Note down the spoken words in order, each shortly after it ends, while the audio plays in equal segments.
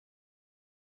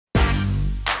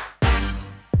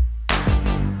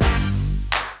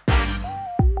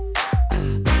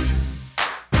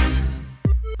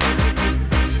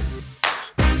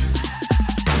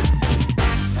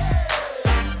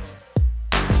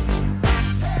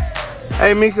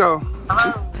Hey, Miko.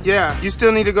 Hello? Yeah, you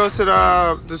still need to go to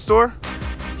the store?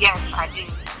 Yes, I do.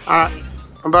 Alright,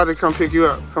 I'm about to come pick you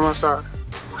up. Come outside.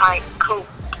 Alright, cool.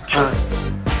 Alright.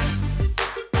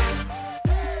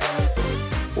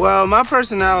 Well, my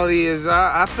personality is,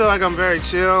 I feel like I'm very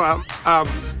chill. I'll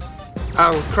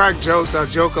crack jokes, I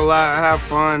joke a lot, I have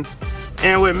fun.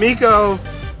 And with Miko,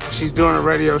 she's doing a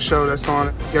radio show that's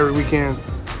on every weekend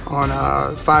on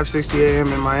 560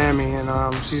 AM in Miami,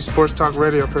 and she's a sports talk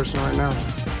radio person right now.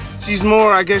 She's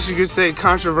more, I guess you could say,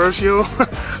 controversial.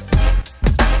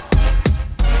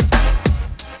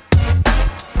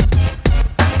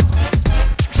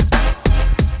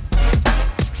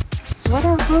 What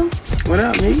up, bro? What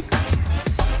up, me?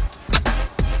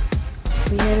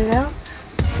 We headed out?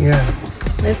 Yeah.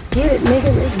 Let's get it,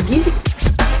 nigga. Let's get it.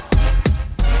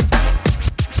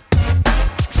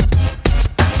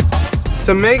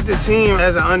 To make the team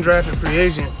as an undrafted free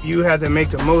agent, you have to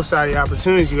make the most out of the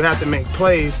opportunities. You have to make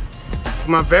plays.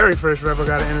 My very first rep, I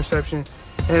got an interception,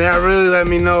 and that really let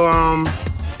me know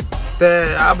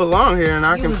that I belong here and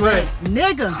I can play.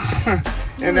 Nigga.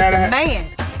 And that man.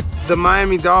 The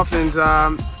Miami Dolphins,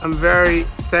 I'm very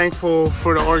thankful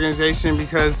for the organization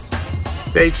because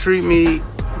they treat me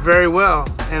very well,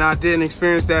 and I didn't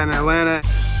experience that in Atlanta.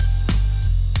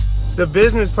 The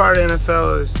business part of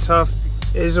NFL is tough.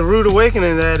 It's a rude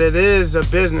awakening that it is a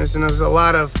business, and there's a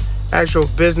lot of actual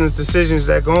business decisions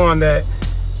that go on that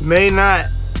may not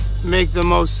make the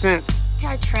most sense.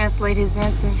 Can I translate his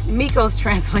answer? Miko's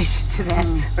translation to that.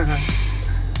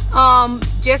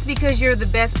 Just because you're the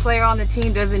best player on the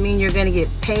team doesn't mean you're gonna get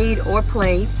paid or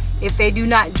played. If they do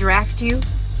not draft you,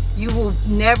 you will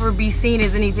never be seen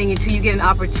as anything until you get an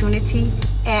opportunity.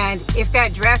 And if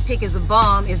that draft pick is a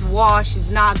bum, is washed,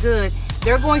 is not good,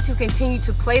 they're going to continue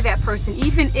to play that person.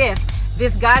 Even if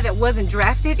this guy that wasn't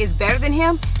drafted is better than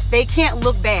him, they can't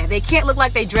look bad. They can't look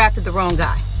like they drafted the wrong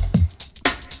guy.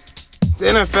 The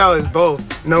NFL is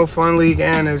both no fun league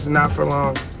and is not for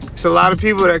long. It's a lot of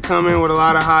people that come in with a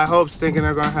lot of high hopes thinking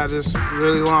they're gonna have this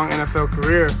really long NFL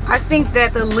career. I think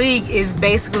that the league is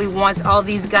basically wants all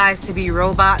these guys to be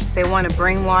robots. They want to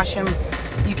brainwash them.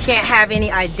 You can't have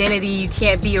any identity. You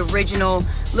can't be original.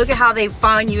 Look at how they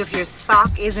find you if your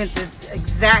sock isn't the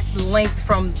exact length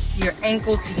from your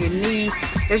ankle to your knee.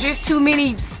 There's just too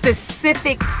many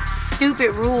specific,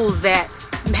 stupid rules that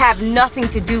have nothing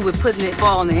to do with putting the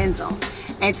ball in the end zone.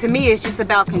 And to me, it's just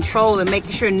about control and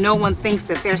making sure no one thinks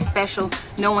that they're special.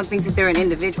 No one thinks that they're an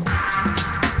individual.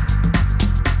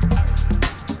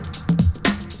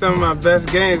 Some of my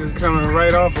best games is coming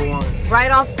right off of one.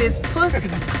 Right off this pussy.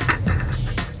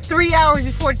 3 hours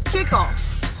before kickoff.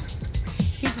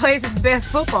 He plays his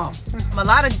best football. A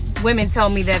lot of women tell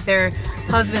me that their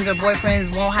husbands or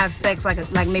boyfriends won't have sex like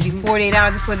maybe 48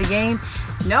 hours before the game.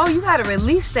 No, you gotta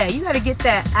release that. You gotta get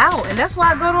that out. And that's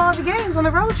why I go to all the games on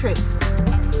the road trips.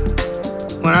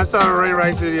 When I saw the Ray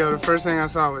Rice video, the first thing I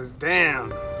saw was,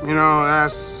 damn, you know,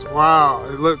 that's, wow.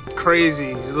 It looked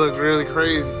crazy. It looked really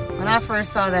crazy. When I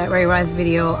first saw that Ray Rice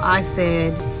video, I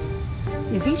said,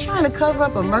 is he trying to cover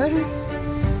up a murder?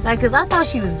 Like, cause I thought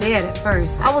she was dead at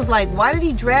first. I was like, why did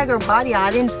he drag her body out?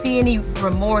 I didn't see any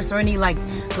remorse or any like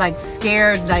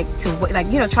scared,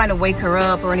 you know, trying to wake her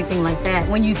up or anything like that.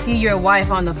 When you see your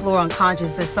wife on the floor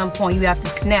unconscious, at some point you have to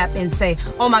snap and say,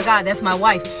 oh my God, that's my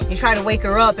wife, and try to wake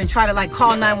her up and try to like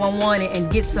call 911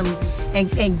 and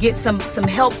get some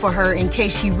help for her in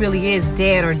case she really is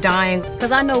dead or dying.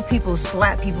 Cause I know people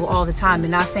slap people all the time,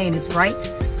 and not saying it's right,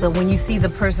 but when you see the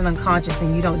person unconscious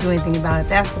and you don't do anything about it,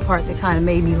 that's the part that kind of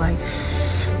made me like,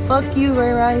 fuck you,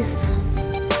 Ray Rice.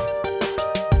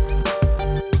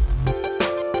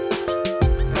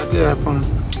 I did have fun.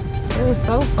 It was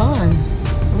so fun.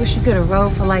 I wish you could have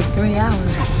rode for like 3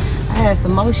 hours. I had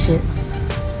some more shit.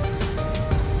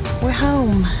 We're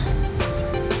home.